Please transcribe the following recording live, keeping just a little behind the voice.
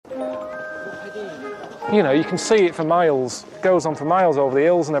You know, you can see it for miles. It goes on for miles over the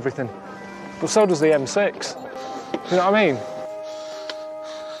hills and everything. But so does the M6. You know what I mean?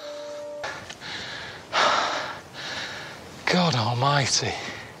 God almighty.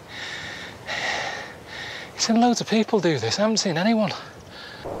 I've seen loads of people do this. I haven't seen anyone.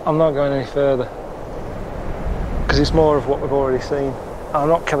 I'm not going any further. Because it's more of what we've already seen. I'm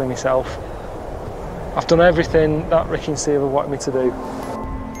not killing myself. I've done everything that Ricky and Steve have wanted me to do.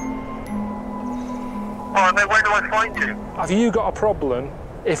 Alright mate, where do I find you? Have you got a problem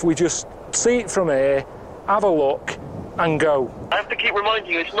if we just see it from here, have a look, and go? I have to keep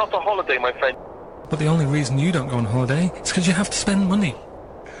reminding you, it's not a holiday, my friend. But the only reason you don't go on holiday is because you have to spend money.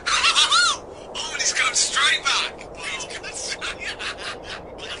 Oh, and he's going straight back!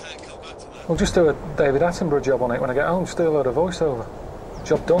 We'll just do a David Attenborough job on it when I get home, just do a load of voiceover.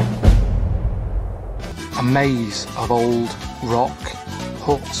 Job done. A maze of old rock,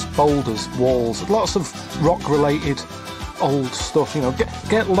 huts, boulders, walls, lots of rock-related old stuff, you know.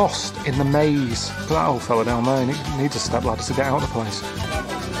 Get lost in the maze. That old fella down there needs a stepladder to get out of the place.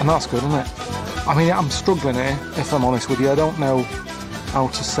 And that's good, isn't it? I mean, I'm struggling here, if I'm honest with you. I don't know how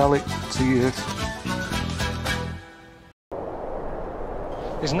to sell it to you.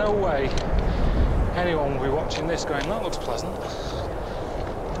 There's no way anyone will be watching this going, that looks pleasant.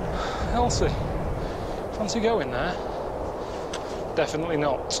 Elsie, fancy going there? Definitely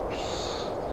not.